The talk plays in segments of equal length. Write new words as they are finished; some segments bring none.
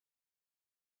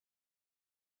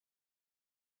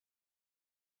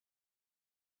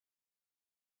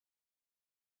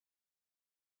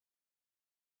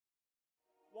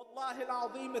Wallahi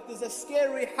al-Azim, it is a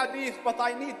scary hadith, but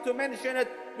I need to mention it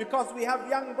because we have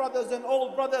young brothers and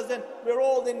old brothers and we're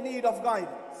all in need of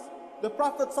guidance. The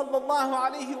Prophet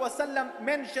ﷺ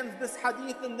mentions this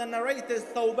hadith in the narrators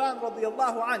Thawban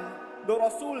radiallahu anhu. The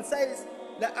Rasul says,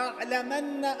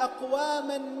 لَأَعْلَمَنَّ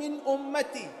أَقْوَامًا مِّنْ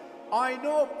أُمَّتِي, I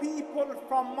know people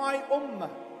from my ummah,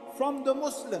 from the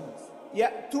Muslims,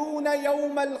 يَأْتُونَ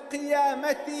يَوْمَ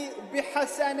الْقِيَامَةِ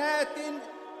بِحَسَنَاتٍ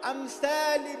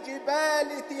أَمْثَالِ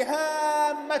جِبَالِ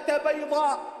تِهَامَةَ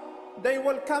بَيْضَاء. They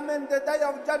will come in the day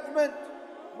of judgment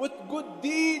with good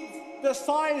deeds the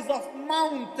size of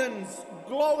mountains,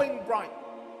 glowing bright.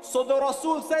 So the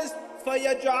Rasul says,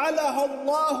 فَيَجْعَلَهَا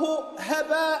اللَّهُ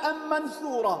هَبَاءً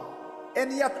مَنْثُورًا.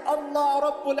 And yet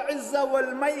Allah Rabbul Izzah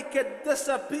will make it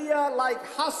disappear like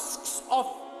husks of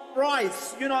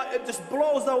rice. You know, it just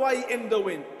blows away in the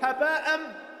wind.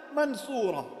 هَبَاءً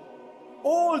مَنْثُورًا.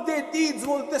 All their deeds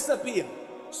will disappear.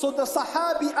 So the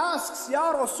Sahabi asks, Ya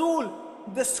Rasul,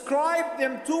 describe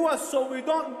them to us so we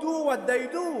don't do what they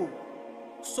do.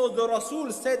 So the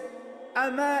Rasul said,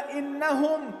 أَمَا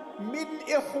إِنَّهُمْ مِنْ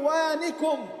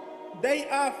إِخْوَانِكُمْ. They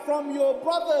are from your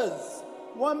brothers.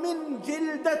 وَمِنْ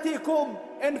جِلْدَتِكُمْ.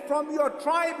 And from your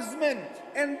tribesmen.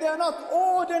 And they're not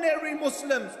ordinary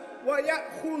Muslims.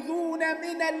 وَيَأْخُذُونَ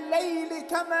مِنَ اللَّيْلِ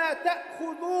كَمَا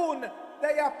تَأْخُذُونَ.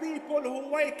 They are people who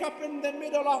wake up in the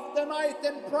middle of the night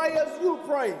and pray as you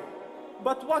pray.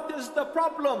 But what is the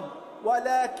problem?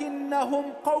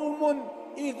 وَلَكِنَّهُمْ قَوْمٌ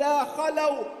إِذَا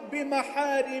خَلَوْا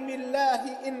بِمَحَارِمِ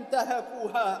اللَّهِ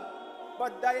انْتَهَكُوهَا.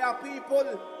 But they are people,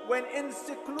 when in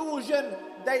seclusion,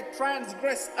 they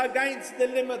transgress against the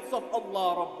limits of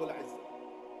Allah Rabbul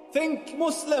Izzah. Think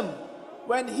Muslim,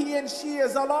 when he and she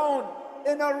is alone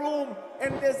in a room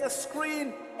and there's a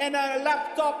screen and a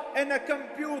laptop and a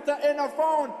computer and a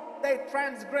phone, they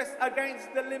transgress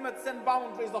against the limits and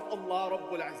boundaries of Allah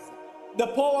Rabbul Izzah. The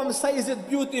poem says it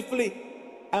beautifully.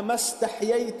 أما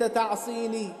استحييت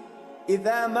تعصيني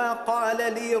إذا ما قال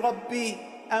لي ربي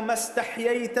أما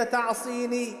استحييت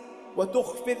تعصيني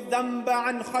وتخفي الذنب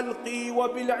عن خلقي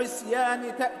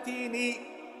وبالعصيان تأتيني.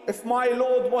 If my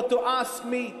Lord were to ask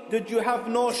me, did you have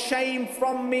no shame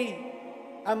from me?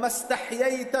 أما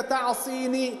استحييت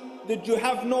تعصيني, did you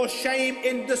have no shame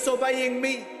in disobeying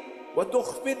me?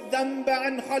 وتخفي الذنب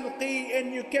عن خلقي,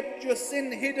 and you kept your sin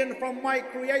hidden from my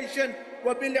creation.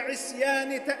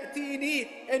 وبالعصيان تأتيني,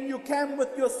 and you came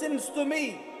with your sins to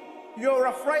me. You're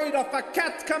afraid of a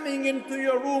cat coming into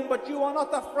your room, but you are not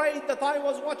afraid that I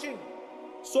was watching.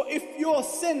 So if your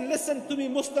sin, listen to me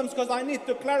Muslims, because I need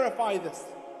to clarify this.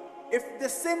 If the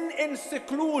sin in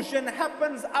seclusion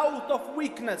happens out of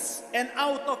weakness and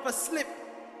out of a slip,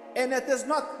 and it is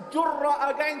not jurra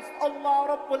against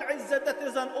Allah Rabbul Izzah, that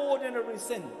is an ordinary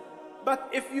sin. But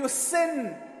if you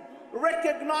sin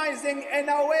recognizing and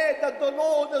aware that the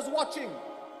Lord is watching,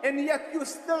 and yet you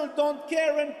still don't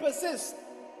care and persist,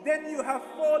 then you have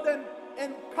fallen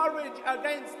in courage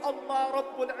against Allah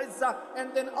Rabbul Izzah,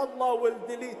 and then Allah will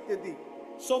delete the deed.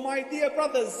 So my dear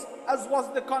brothers, as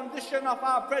was the condition of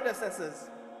our predecessors,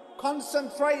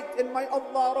 concentrate in my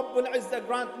Allah Rabbul Izzah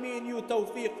grant me and you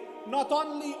tawfiq, not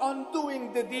only on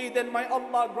doing the deed, and may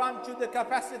Allah grant you the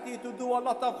capacity to do a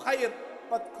lot of khair,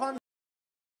 but